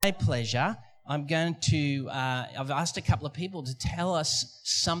My pleasure, I'm going to, I've asked a couple of people to tell us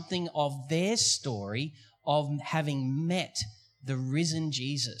something of their story of having met the risen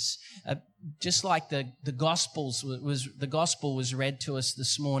Jesus. Just like the gospel was read to us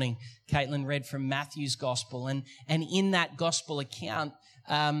this morning. Caitlin read from Matthew's gospel, and in that gospel account,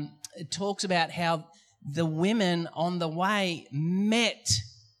 it talks about how the women on the way met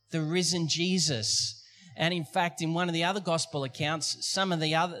the risen Jesus. And in fact, in one of the other gospel accounts, some of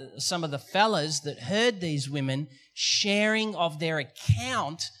the fellas that heard these women sharing of their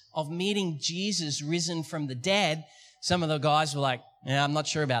account of meeting Jesus risen from the dead, some of the guys were like, "Yeah, I'm not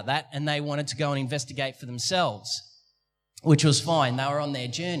sure about that," and they wanted to go and investigate for themselves, which was fine. They were on their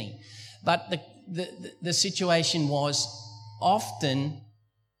journey. But the situation was often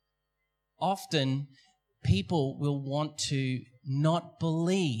people will want to not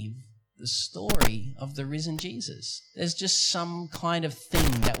believe the story of the risen Jesus. There's just some kind of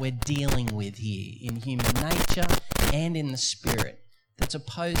thing that we're dealing with here in human nature and in the spirit that's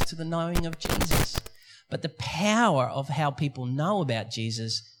opposed to the knowing of Jesus. But the power of how people know about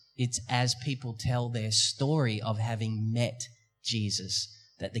Jesus, it's as people tell their story of having met Jesus,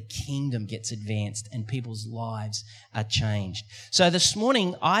 that the kingdom gets advanced and people's lives are changed. So this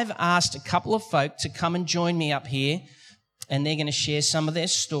morning, I've asked a couple of folk to come and join me up here, and they're going to share some of their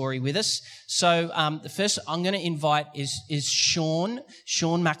story with us. So the first I'm going to invite is Sean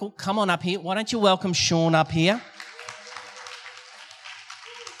Mackle. Come on up here. Why don't you welcome Sean up here?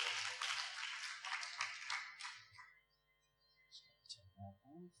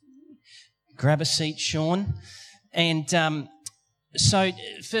 Grab a seat, Sean. And so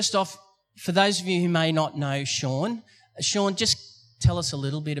first off, for those of you who may not know Sean, just tell us a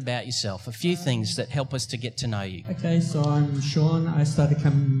little bit about yourself, a few things that help us to get to know you. Okay, so I'm Sean. I started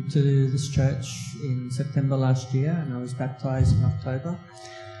coming to this church in September last year, and I was baptised in October.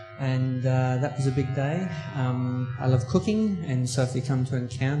 And that was a big day. I love cooking, and so if you come to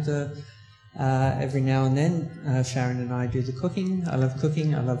Encounter every now and then, Sharon and I do the cooking. I love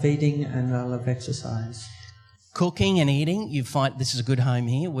cooking, I love eating, and I love exercise. Cooking and eating, you find this is a good home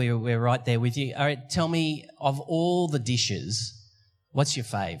here. We're right there with you. All right, tell me, of all the dishes, what's your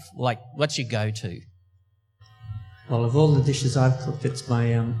fave? Like, what's your go-to? Well, of all the dishes I've cooked, it's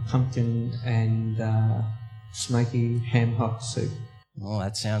my pumpkin and smoky ham hock soup. Oh,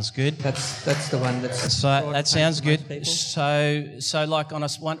 that sounds good. That's the one that's... So that sounds good. So like on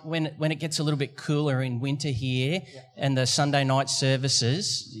when it gets a little bit cooler in winter here, and the Sunday night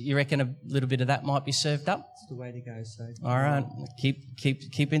services, you reckon a little bit of that might be served up? It's the way to go. So all right,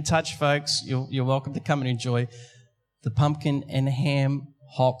 keep in touch, folks. You're welcome to come and enjoy the pumpkin and ham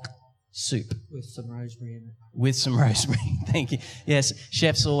hock soup. With some rosemary in it. With some rosemary, thank you. Yes,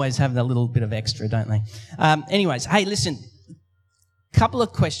 chefs always have that little bit of extra, don't they? Anyways, hey, listen, couple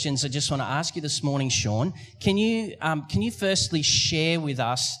of questions I just want to ask you this morning, Sean. Can you firstly share with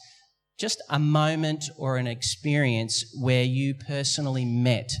us just a moment or an experience where you personally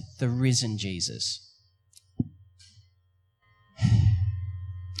met the risen Jesus?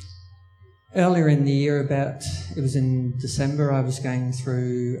 Earlier in the year, it was in December, I was going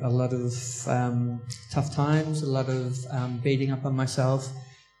through a lot of tough times, a lot of beating up on myself.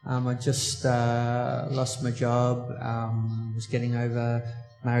 I just lost my job, was getting over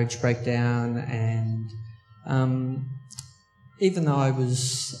marriage breakdown, and even though I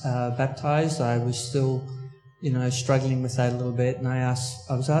was baptised, I was still, struggling with that a little bit. And I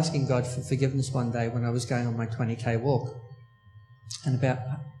was asking God for forgiveness one day when I was going on my 20k walk, and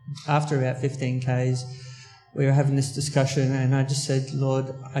after about 15 Ks, we were having this discussion, and I just said, Lord,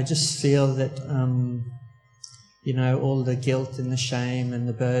 I just feel that, all the guilt and the shame and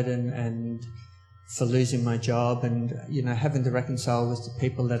the burden and for losing my job and, having to reconcile with the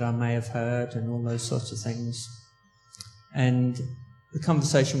people that I may have hurt and all those sorts of things. And the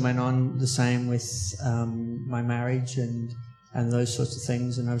conversation went on the same with my marriage and those sorts of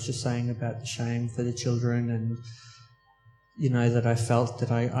things. And I was just saying about the shame for the children and, that I felt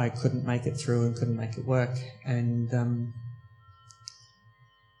that I couldn't make it through and couldn't make it work. And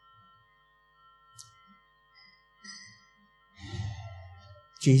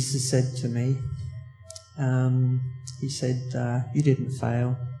Jesus said to me, he said, you didn't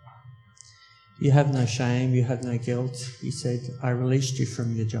fail. You have no shame, you have no guilt. He said, I released you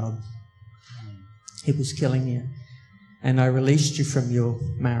from your job. It was killing you. And I released you from your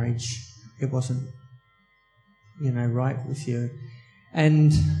marriage. It wasn't right with you.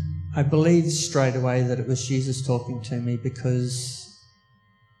 And I believed straight away that it was Jesus talking to me because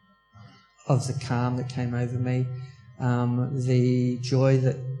of the calm that came over me, the joy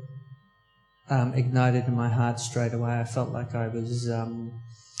that ignited in my heart straight away. I felt like I was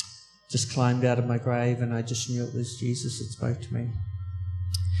just climbed out of my grave, and I just knew it was Jesus that spoke to me.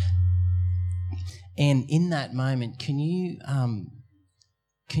 And in that moment, can you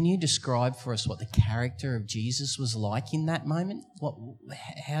describe for us what the character of Jesus was like in that moment? What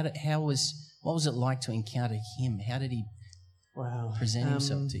was it like to encounter him? How did he present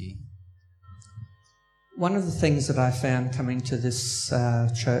himself to you? One of the things that I found coming to this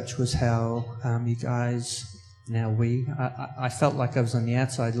church was how you guys, I felt like I was on the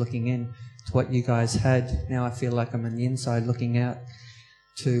outside looking in to what you guys had. Now I feel like I'm on the inside looking out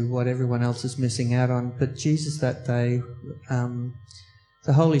to what everyone else is missing out on. But Jesus that day,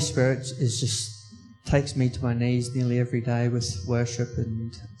 the Holy Spirit takes me to my knees nearly every day with worship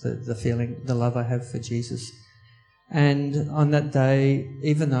and the love I have for Jesus. And on that day,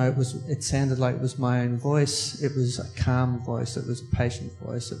 even though it sounded like it was my own voice, it was a calm voice, it was a patient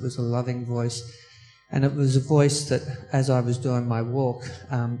voice, it was a loving voice. And it was a voice that, as I was doing my walk,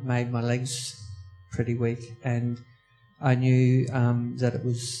 made my legs pretty weak. And I knew that it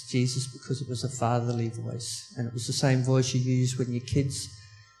was Jesus because it was a fatherly voice. And it was the same voice you use when your kids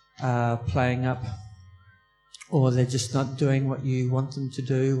are playing up or they're just not doing what you want them to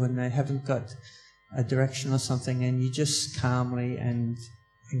do, when they haven't got a direction or something, and you just calmly and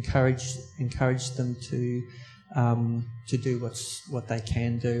encourage them to do what they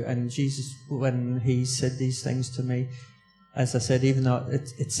can do. And Jesus, when he said these things to me, as I said, even though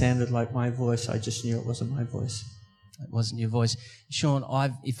it sounded like my voice, I just knew it wasn't my voice. It wasn't your voice, Sean.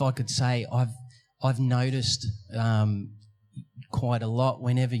 If I could say, I've noticed quite a lot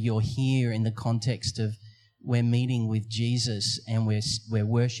whenever you're here in the context of we're meeting with Jesus and we're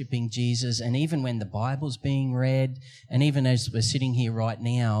worshipping Jesus, and even when the Bible's being read, and even as we're sitting here right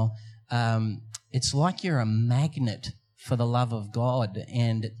now, it's like you're a magnet for the love of God,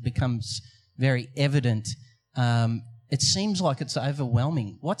 and it becomes very evident. It seems like it's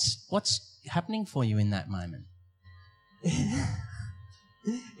overwhelming. What's happening for you in that moment?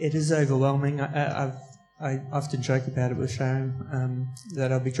 It is overwhelming. I often joke about it with Sharon,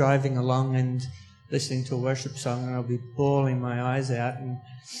 that I'll be driving along and listening to a worship song and I'll be bawling my eyes out, and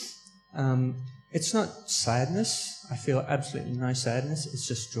it's not sadness. I feel absolutely no sadness. It's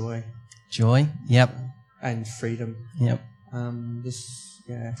just joy. Joy, yep. And freedom. Yep. And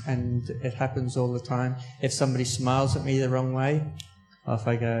it happens all the time. If somebody smiles at me the wrong way, off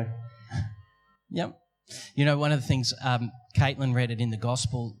I go. Yep. You know, one of the things, Caitlin read it in the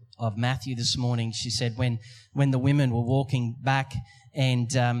Gospel of Matthew this morning. She said when the women were walking back and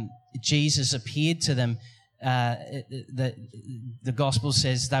Jesus appeared to them, the Gospel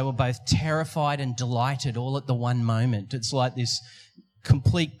says they were both terrified and delighted all at the one moment. It's like this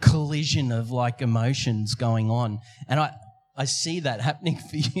complete collision of like emotions going on. And I see that happening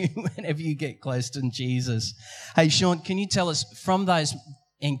for you whenever you get close to Jesus. Hey, Sean, can you tell us from those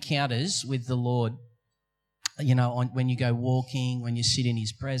encounters with the Lord, you know, when you go walking, when you sit in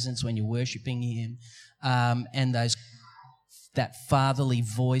his presence, when you're worshipping him, and that fatherly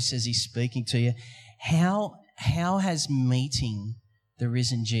voice as he's speaking to you, how has meeting the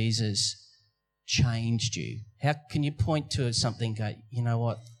risen Jesus changed you? How can you point to something, go, you know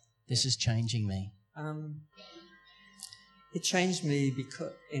what, this is changing me? It changed me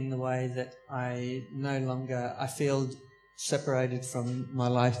because in the way that I feel separated from my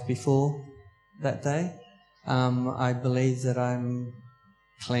life before that day. I believe that I'm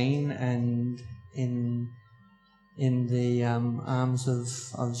clean and in the arms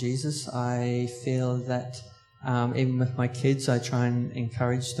of Jesus. I feel that even with my kids, I try and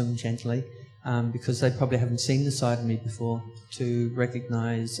encourage them gently, because they probably haven't seen the side of me before, to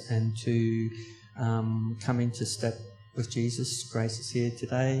recognise and to come into step with Jesus. Grace is here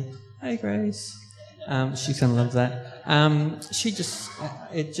today. Hey, Grace. She's gonna love that.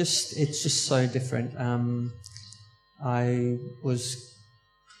 It's just so different. I was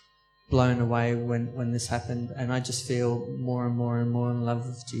blown away when this happened, and I just feel more and more and more in love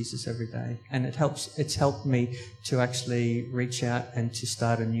with Jesus every day. And it's helped me to actually reach out and to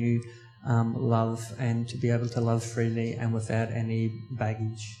start a new love, and to be able to love freely and without any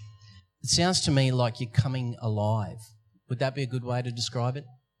baggage. It sounds to me like you're coming alive. Would that be a good way to describe it?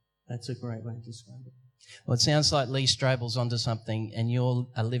 That's a great way to describe it. Well, it sounds like Lee Strobel's onto something, and you're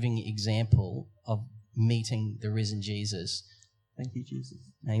a living example of meeting the risen Jesus. Thank you, Jesus.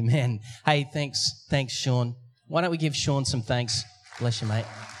 Amen. Hey, thanks, Sean. Why don't we give Sean some thanks? Bless you, mate.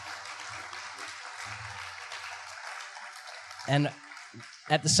 And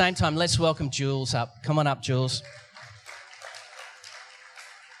at the same time, let's welcome Jules up. Come on up, Jules.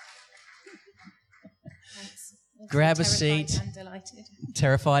 Grab a seat. Terrified and delighted.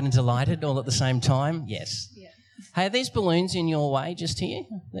 Terrified and delighted all at the same time? Yes. Yeah. Hey, are these balloons in your way just here?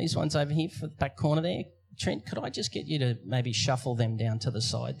 These ones over here for the back corner there? Trent, could I just get you to maybe shuffle them down to the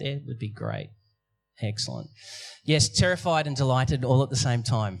side there? Would be great. Excellent. Yes, terrified and delighted all at the same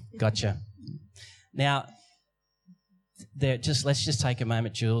time. Gotcha. Now, let's just take a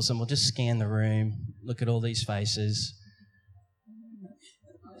moment, Jules, and we'll just scan the room, look at all these faces.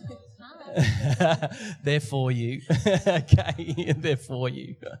 They're for you. Okay, they're for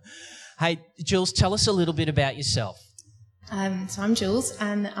you. Hey, Jules, tell us a little bit about yourself. So I'm Jules,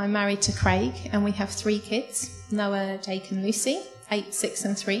 and I'm married to Craig, and we have 3 kids, Noah, Jake and Lucy, 8, 6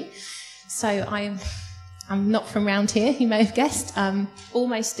 and 3. So I'm not from round here, you may have guessed.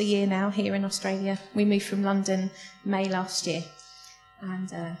 Almost a year now here in Australia. We moved from London May last year.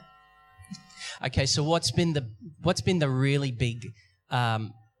 And okay, so what's been the really big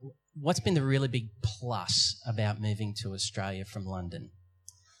plus about moving to Australia from London?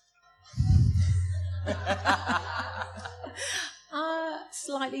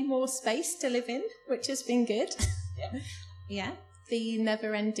 Slightly more space to live in, which has been good. Yeah. The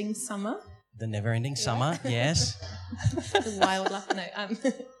never-ending summer. The never-ending summer, yes. The wildlife, no.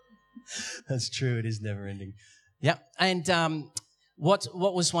 That's true. It is never-ending. Yeah. And what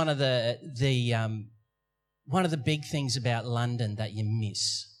was one of the big things about London that you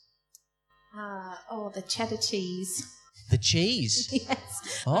miss? The cheddar cheese. The cheese?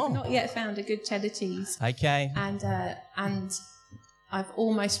 Yes. Oh. I've not yet found a good cheddar cheese. Okay. And I've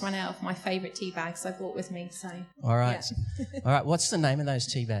almost run out of my favourite tea bags I brought with me. So. All right. Yeah. All right. What's the name of those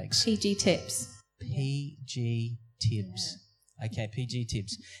tea bags? PG Tips. PG Tips. Yeah. Okay, PG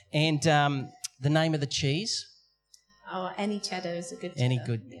Tips. And the name of the cheese? Oh, any cheddar is a good cheddar. Any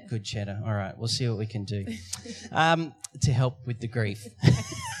good cheddar. All right. We'll see what we can do to help with the grief.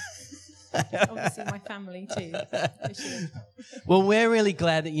 Obviously my family too. Well, we're really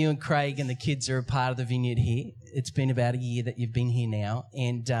glad that you and Craig and the kids are a part of the Vineyard here. It's been about a year that you've been here now,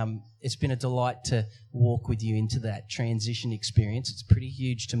 and it's been a delight to walk with you into that transition experience. It's pretty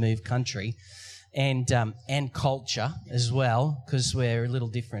huge to move country and culture as well, because we're a little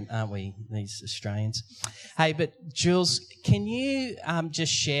different, aren't we, these Australians? Hey, but Jules, can you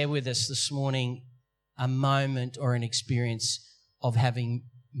just share with us this morning a moment or an experience of having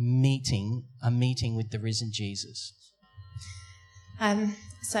a meeting with the risen Jesus?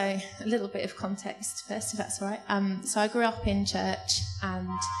 So a little bit of context first, if that's all right. So I grew up in church and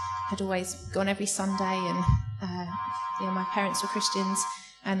had always gone every Sunday, and my parents were Christians.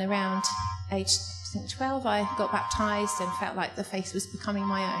 And around age 12, I got baptised and felt like the faith was becoming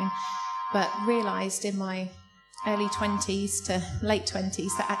my own, but realised in my early 20s to late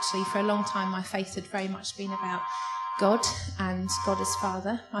 20s that actually for a long time my faith had very much been about God and God as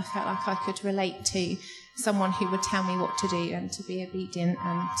Father. I felt like I could relate to someone who would tell me what to do and to be obedient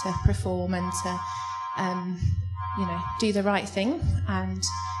and to perform and to, do the right thing, and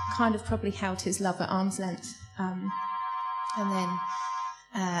kind of probably held his love at arm's length. And then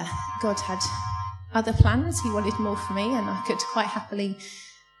God had other plans. He wanted more for me, and I could quite happily,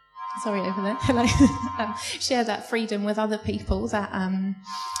 sorry over there, hello, share that freedom with other people that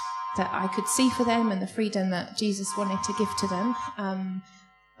I could see for them, and the freedom that Jesus wanted to give to them.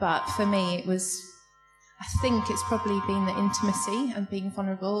 But for me, it was, I think it's probably been the intimacy and being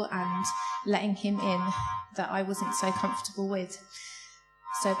vulnerable and letting him in that I wasn't so comfortable with.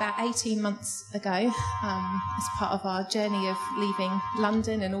 So about 18 months ago, as part of our journey of leaving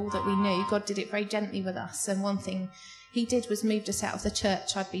London and all that we knew, God did it very gently with us. And one thing he did was moved us out of the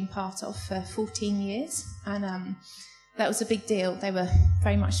church I'd been part of for 14 years. And that was a big deal. They were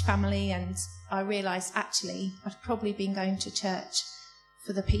very much family, and I realised actually I'd probably been going to church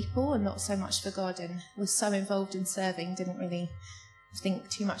for the people and not so much for God, and was so involved in serving, didn't really think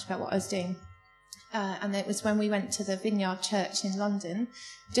too much about what I was doing. And it was when we went to the Vineyard Church in London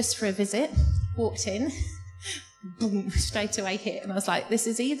just for a visit, walked in, boom, straight away hit. And I was like, this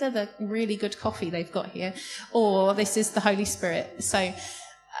is either the really good coffee they've got here or this is the Holy Spirit. So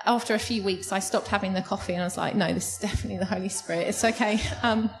after a few weeks, I stopped having the coffee and I was like, no, this is definitely the Holy Spirit. It's okay.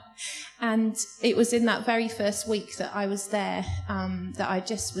 And it was in that very first week that I was there that I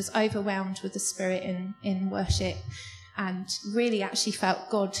just was overwhelmed with the Spirit in worship, and really actually felt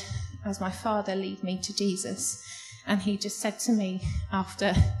God as my Father lead me to Jesus. And he just said to me,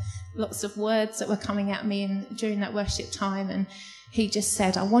 after lots of words that were coming at me during that worship time, and he just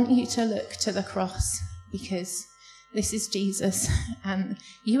said, I want you to look to the cross, because this is Jesus and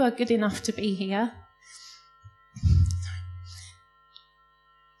you are good enough to be here.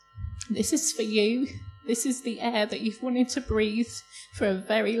 This is for you. This is the air that you've wanted to breathe for a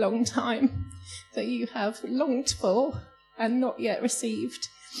very long time, that you have longed for and not yet received.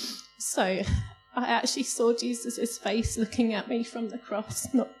 So I actually saw Jesus' face looking at me from the cross.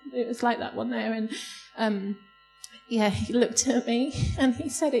 It was like that one there. And he looked at me and he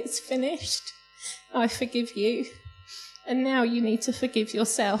said, "It's finished. I forgive you. And now you need to forgive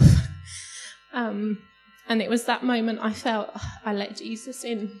yourself." And it was that moment I felt I let Jesus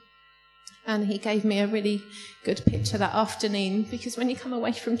in. And he gave me a really good picture that afternoon, because when you come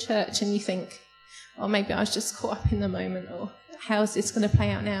away from church and you think, oh, maybe I was just caught up in the moment, or how's this going to play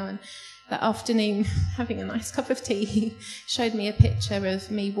out now? And that afternoon, having a nice cup of tea, he showed me a picture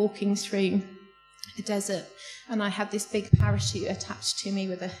of me walking through a desert, and I had this big parachute attached to me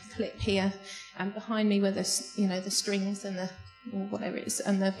with a clip here, and behind me were the strings and or whatever it is,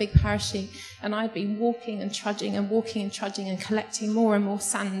 and the big parachute, and I'd been walking and trudging and collecting more and more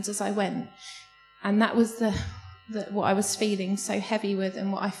sand as I went, and that was what I was feeling so heavy with,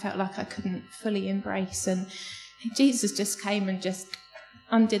 and what I felt like I couldn't fully embrace. And Jesus just came and just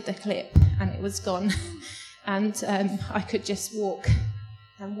undid the clip, and it was gone. And I could just walk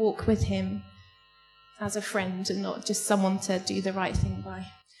with him as a friend, and not just someone to do the right thing by.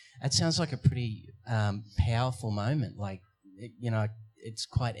 It sounds like a pretty powerful moment. Like, it's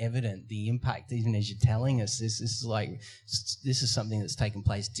quite evident, the impact, even as you're telling us. This is something that's taken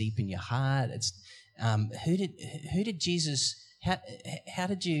place deep in your heart. It's who did Jesus? How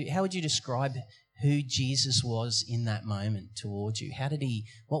would you describe who Jesus was in that moment towards you?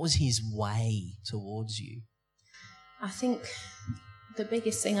 What was his way towards you? I think the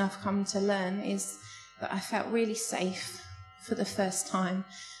biggest thing I've come to learn is that I felt really safe for the first time.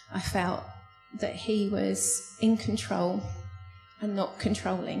 I felt that he was in control and not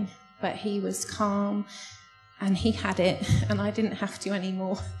controlling, but he was calm and he had it, and I didn't have to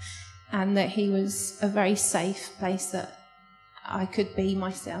anymore. And that he was a very safe place that I could be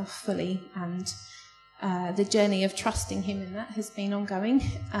myself fully. And the journey of trusting him in that has been ongoing.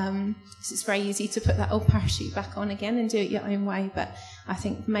 It's very easy to put that old parachute back on again and do it your own way, but I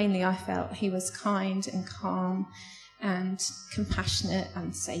think mainly I felt he was kind and calm and compassionate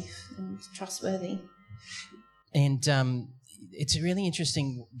and safe and trustworthy. And it's really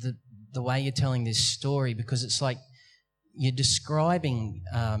interesting the way you're telling this story, because it's like you're describing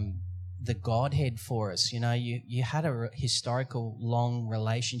the Godhead for us. You had a historical long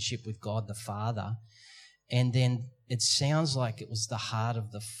relationship with God the Father, and then it sounds like it was the heart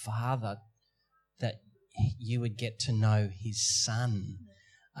of the Father that you would get to know his Son.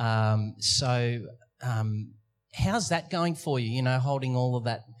 How's that going for you, holding all of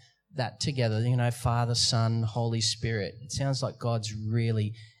that together, Father, Son, Holy Spirit? It sounds like God's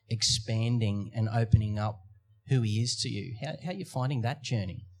really expanding and opening up who he is to you. How are you finding that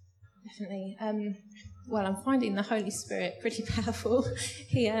journey? Definitely. Well, I'm finding the Holy Spirit pretty powerful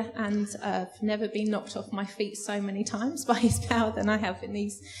here, and I've never been knocked off my feet so many times by his power than I have in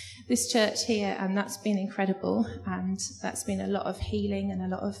this church here, and that's been incredible. And that's been a lot of healing and a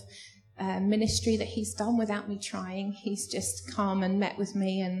lot of ministry that he's done without me trying. He's just come and met with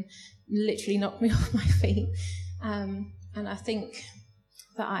me and literally knocked me off my feet. And I think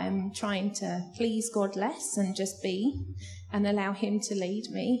that I am trying to please God less and just be and allow him to lead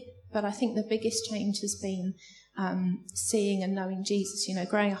me. But I think the biggest change has been seeing and knowing Jesus.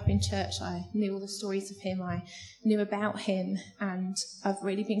 Growing up in church, I knew all the stories of him. I knew about him, and I've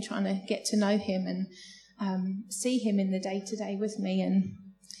really been trying to get to know him and see him in the day-to-day with me. And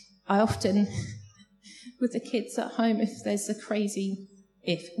I often, with the kids at home, when there's a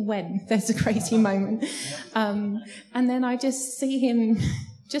crazy moment, and then I just see him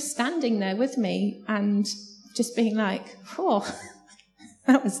just standing there with me and just being like, oh,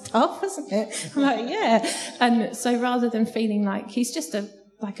 that was tough, wasn't it? I'm like, yeah. And so rather than feeling like he's just a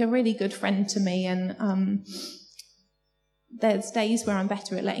really good friend to me, and there's days where I'm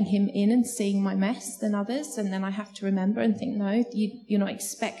better at letting him in and seeing my mess than others, and then I have to remember and think, no, you're not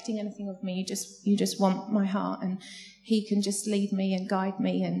expecting anything of me. You just want my heart, and he can just lead me and guide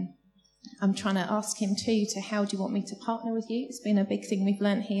me. And I'm trying to ask him too to, how do you want me to partner with you? It's been a big thing we've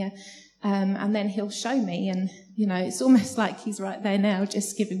learnt here. And then he'll show me, and it's almost like he's right there now,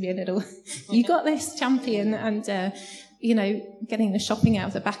 just giving me a little, you got this, champion, and getting the shopping out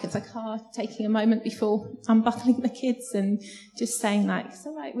of the back of the car, taking a moment before unbuckling the kids and just saying it's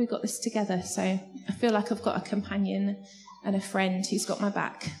all right, we've got this together. So I feel like I've got a companion and a friend who's got my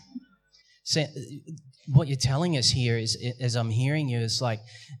back. So what you're telling us here is, as I'm hearing you, is like,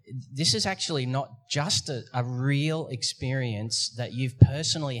 this is actually not just a real experience that you've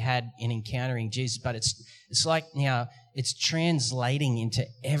personally had in encountering Jesus, but it's like now it's translating into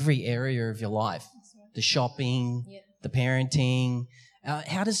every area of your life. The shopping, the parenting.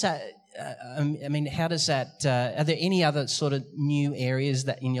 How does that I mean, how does that, are there any other sort of new areas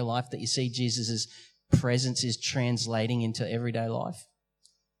that in your life that you see Jesus' presence is translating into everyday life?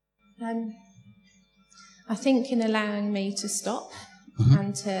 I think in allowing me to stop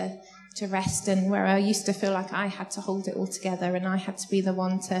and to rest, and where I used to feel like I had to hold it all together and I had to be the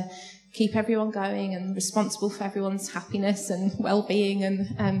one to keep everyone going and responsible for everyone's happiness and well-being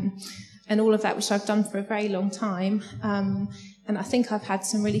and all of that, which I've done for a very long time. And I think I've had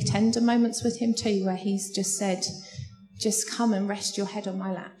some really tender moments with him too, where he's just said, just come and rest your head on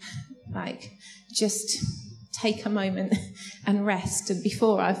my lap. Like, just take a moment and rest. And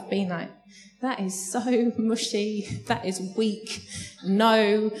before I've been like, that is so mushy, that is weak,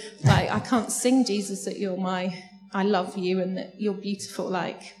 no, like I can't sing, Jesus, that I love you and that you're beautiful,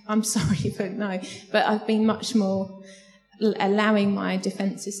 like, I'm sorry, but no. But I've been much more allowing my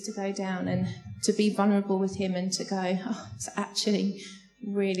defences to go down and to be vulnerable with him and to go, oh, it's actually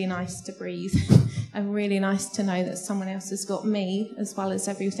really nice to breathe and really nice to know that someone else has got me as well as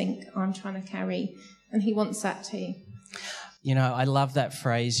everything I'm trying to carry, and he wants that too. You know, I love that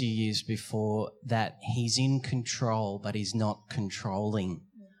phrase you used before, that he's in control, but he's not controlling.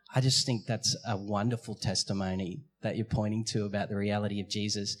 I just think that's a wonderful testimony that you're pointing to about the reality of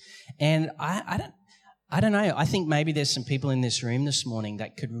Jesus. And I don't know. I think maybe there's some people in this room this morning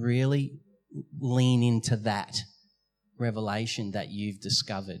that could really lean into that revelation that you've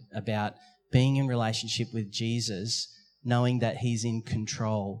discovered about being in relationship with Jesus, knowing that he's in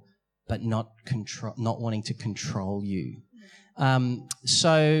control, but not wanting to control you.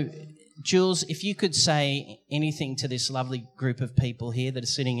 So, Jules, if you could say anything to this lovely group of people here that are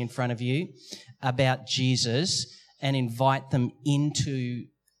sitting in front of you about Jesus and invite them into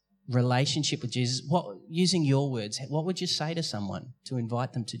relationship with Jesus, using your words, what would you say to someone to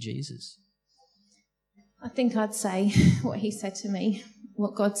invite them to Jesus? I think I'd say what he said to me,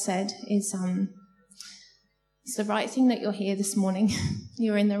 what God said is, it's the right thing that you're here this morning.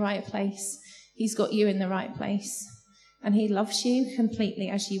 You're in the right place. He's got you in the right place. And he loves you completely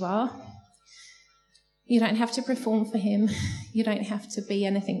as you are. You don't have to perform for him. You don't have to be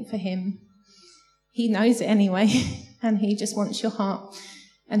anything for him. He knows it anyway, and he just wants your heart,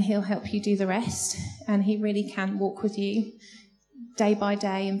 and he'll help you do the rest. And he really can walk with you day by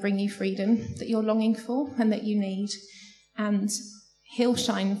day and bring you freedom that you're longing for and that you need. And he'll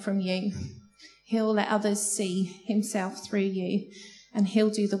shine from you. He'll let others see himself through you. And he'll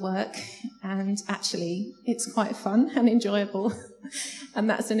do the work, and actually it's quite fun and enjoyable. And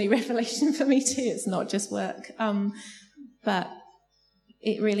that's a new revelation for me too. It's not just work. But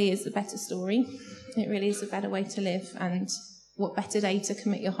it really is a better story. It really is a better way to live. And what better day to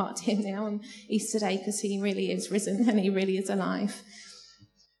commit your heart to him now on Easter Day, because he really is risen and he really is alive.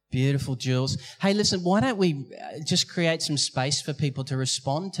 Beautiful, Jules. Hey, listen, why don't we just create some space for people to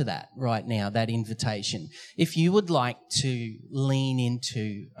respond to that right now, that invitation. If you would like to lean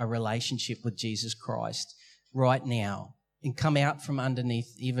into a relationship with Jesus Christ right now and come out from underneath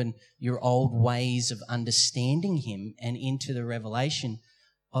even your old ways of understanding him and into the revelation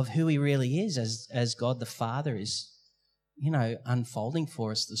of who he really is as God the Father is, unfolding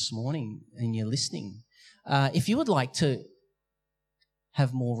for us this morning and you're listening. If you would like to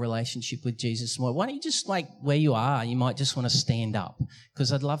have more relationship with Jesus more, why don't you just, like, where you are, you might just want to stand up,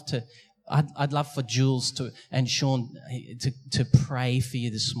 because I'd love for Jules and Sean to pray for you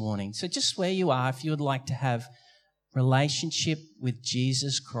this morning. So just where you are, if you would like to have relationship with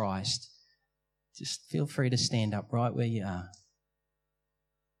Jesus Christ, just feel free to stand up right where you are,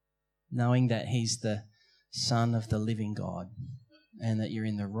 knowing that he's the Son of the living God and that you're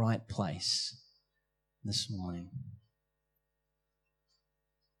in the right place this morning.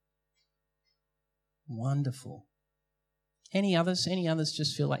 Wonderful. Any others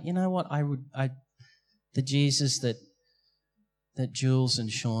just feel like, you know what, the Jesus that Jules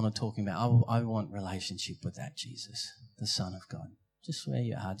and Sean are talking about, I want relationship with that Jesus, the Son of God. Just where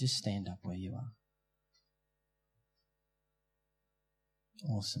you are, just stand up where you are.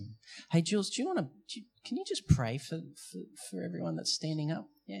 Awesome. Hey, Jules, can you just pray for everyone that's standing up?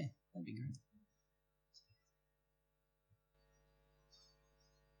 Yeah, that'd be great.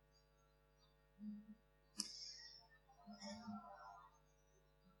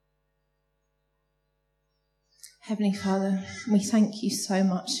 Heavenly Father, we thank you so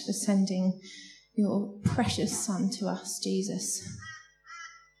much for sending your precious Son to us, Jesus,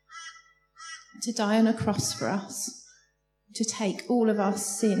 to die on a cross for us, to take all of our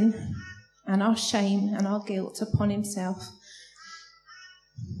sin and our shame and our guilt upon himself,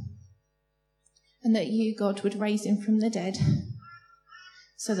 and that you, God, would raise him from the dead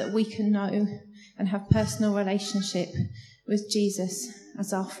so that we can know and have personal relationship with Jesus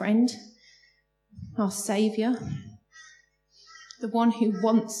as our friend, our Saviour, the one who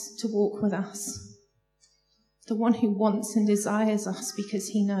wants to walk with us, the one who wants and desires us because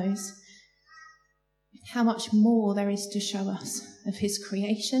he knows how much more there is to show us of his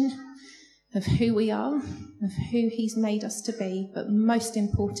creation, of who we are, of who he's made us to be, but most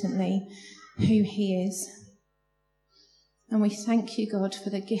importantly, who he is. And we thank you, God, for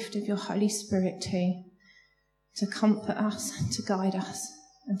the gift of your Holy Spirit too, to comfort us, to guide us,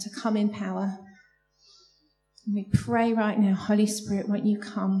 and to come in power. And we pray right now, Holy Spirit, won't you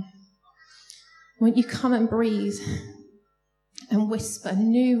come? Won't you come and breathe and whisper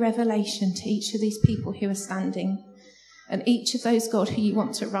new revelation to each of these people who are standing, and each of those, God, who you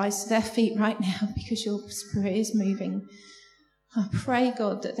want to rise to their feet right now because your Spirit is moving. I pray,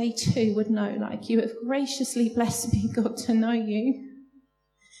 God, that they too would know, like you have graciously blessed me, God, to know you,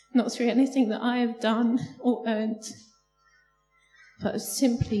 not through anything that I have done or earned, but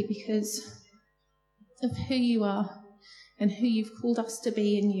simply because of who you are and who you've called us to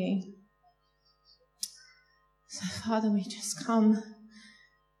be in you. So, Father, we just come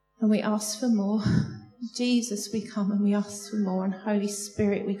and we ask for more. Jesus, we come and we ask for more. And Holy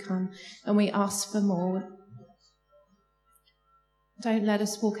Spirit, we come and we ask for more. Don't let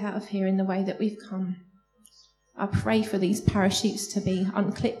us walk out of here in the way that we've come. I pray for these parachutes to be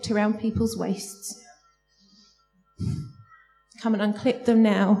unclipped around people's waists. Come and unclip them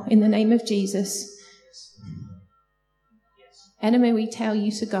now in the name of Jesus. Enemy, we tell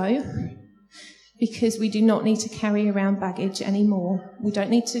you to go, because we do not need to carry around baggage anymore. We don't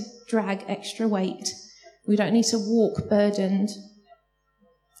need to drag extra weight. We don't need to walk burdened.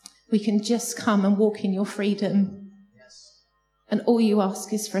 We can just come and walk in your freedom. And all you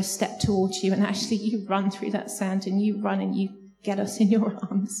ask is for a step towards you, and actually you run through that sand and you run and you get us in your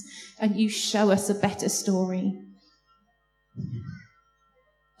arms and you show us a better story.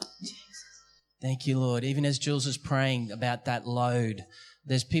 Thank you, Lord. Even as Jules is praying about that load,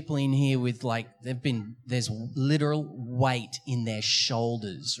 there's people in here with there's literal weight in their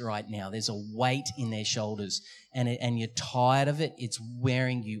shoulders right now. There's a weight in their shoulders, and you're tired of it. It's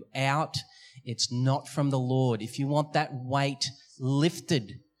wearing you out. It's not from the Lord. If you want that weight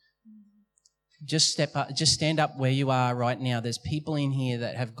lifted, just step up, just stand up where you are right now. There's people in here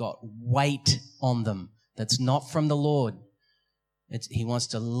that have got weight on them that's not from the Lord. He wants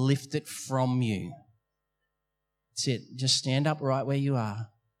to lift it from you. That's it. Just stand up right where you are.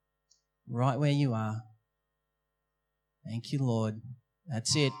 Right where you are. Thank you, Lord.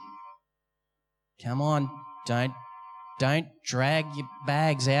 That's it. Come on. Don't drag your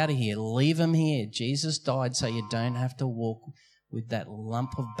bags out of here. Leave them here. Jesus died so you don't have to walk with that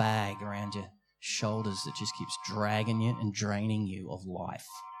lump of bag around your shoulders that just keeps dragging you and draining you of life.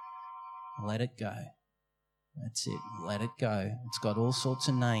 Let it go. That's it. Let it go. It's got all sorts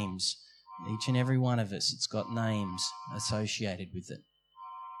of names. Each and every one of us, it's got names associated with it.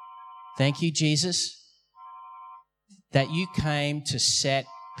 Thank you, Jesus, that you came to set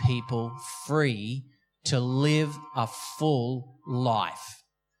people free to live a full life.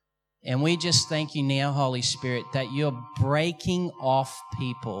 And we just thank you now, Holy Spirit, that you're breaking off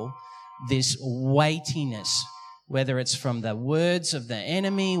people this weightiness, whether it's from the words of the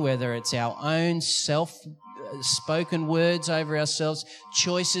enemy, whether it's our own self-spoken words over ourselves,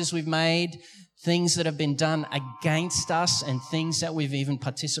 choices we've made, things that have been done against us, and things that we've even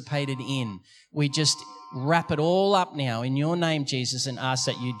participated in. We just wrap it all up now in your name, Jesus, and ask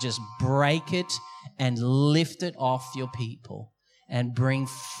that you just break it and lift it off your people and bring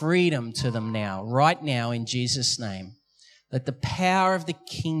freedom to them now, right now, in Jesus' name. Let the power of the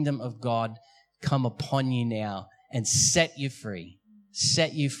kingdom of God come upon you now and set you free.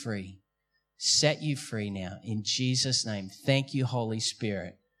 Set you free. Set you free now in Jesus' name. Thank you, Holy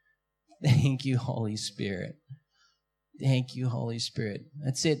Spirit. Thank you, Holy Spirit. Thank you, Holy Spirit.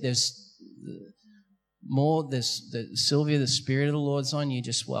 That's it. There's more. Sylvia, the Spirit of the Lord's on you.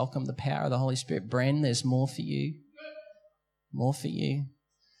 Just welcome the power of the Holy Spirit. Bren, there's more for you. More for you.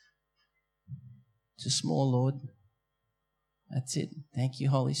 Just more, Lord. That's it. Thank you,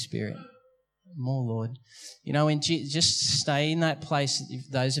 Holy Spirit. More, Lord. You know, just stay in that place. If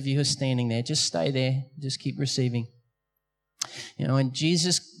those of you who are standing there, just stay there. Just keep receiving. You know, when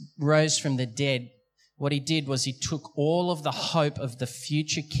Jesus rose from the dead, what he did was he took all of the hope of the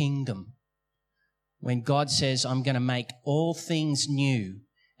future kingdom. When God says, I'm going to make all things new.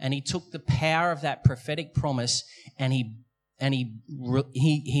 And he took the power of that prophetic promise and he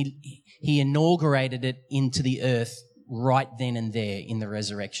inaugurated it into the earth right then and there in the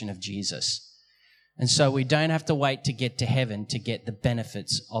resurrection of Jesus. And so we don't have to wait to get to heaven to get the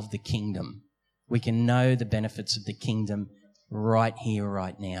benefits of the kingdom. We can know the benefits of the kingdom right here,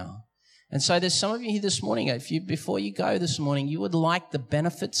 right now. And so there's some of you here this morning, before you go this morning, you would like the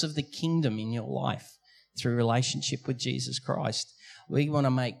benefits of the kingdom in your life through relationship with Jesus Christ. We want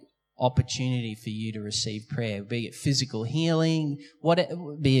to make opportunity for you to receive prayer, be it physical healing,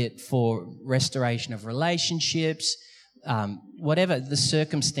 be it for restoration of relationships, whatever the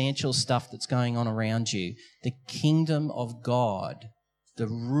circumstantial stuff that's going on around you. The kingdom of God, the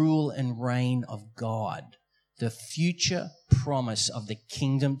rule and reign of God, the future promise of the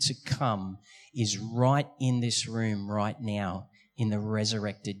kingdom to come is right in this room right now in the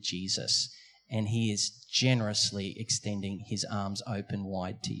resurrected Jesus. And he is generously extending his arms open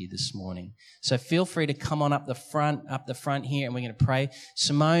wide to you this morning. So feel free to come on up the front here, and we're going to pray.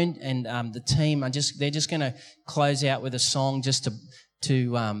 Simone and the team they're just going to close out with a song just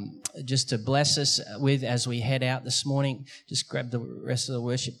to bless us with as we head out this morning. Just grab the rest of the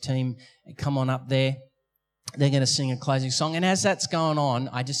worship team and come on up there. They're going to sing a closing song. And as that's going on,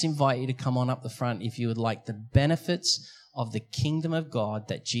 I just invite you to come on up the front if you would like the benefits of the kingdom of God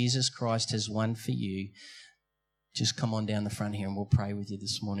that Jesus Christ has won for you. Just come on down the front here and we'll pray with you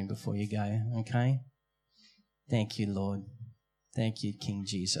this morning before you go, okay? Thank you, Lord. Thank you, King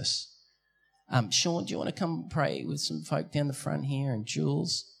Jesus. Sean, do you want to come pray with some folk down the front here, and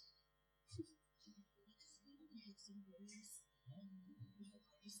Jules?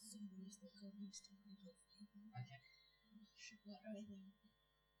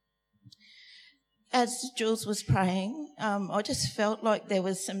 As Jules was praying, I just felt like there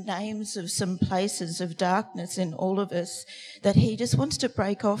was some names of some places of darkness in all of us that he just wants to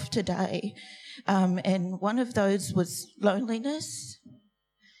break off today. And one of those was loneliness.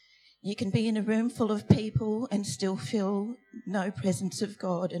 You can be in a room full of people and still feel no presence of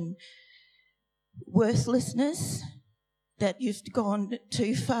God, and worthlessness, that you've gone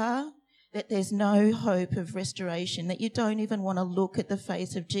too far, that there's no hope of restoration, that you don't even want to look at the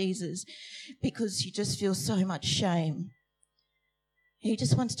face of Jesus because you just feel so much shame. He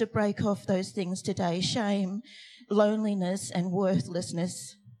just wants to break off those things today, shame, loneliness and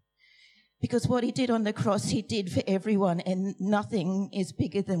worthlessness. Because what he did on the cross, he did for everyone, and nothing is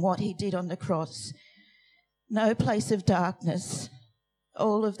bigger than what he did on the cross. No place of darkness.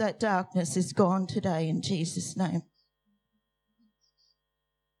 All of that darkness is gone today in Jesus' name.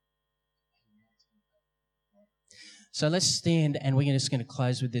 So let's stand, and we're just going to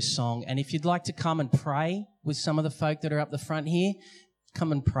close with this song. And if you'd like to come and pray with some of the folk that are up the front here,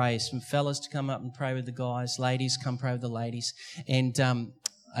 come and pray. Some fellas to come up and pray with the guys. Ladies, come pray with the ladies. And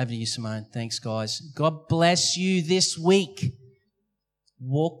over to you, Simone. Thanks, guys. God bless you this week.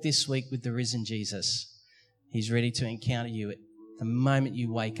 Walk this week with the risen Jesus. He's ready to encounter you at the moment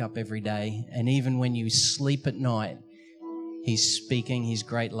you wake up every day. And even when you sleep at night, he's speaking his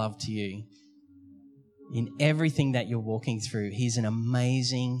great love to you. In everything that you're walking through, he's an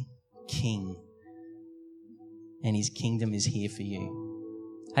amazing king. And his kingdom is here for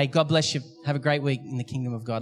you. Hey, God bless you. Have a great week in the kingdom of God.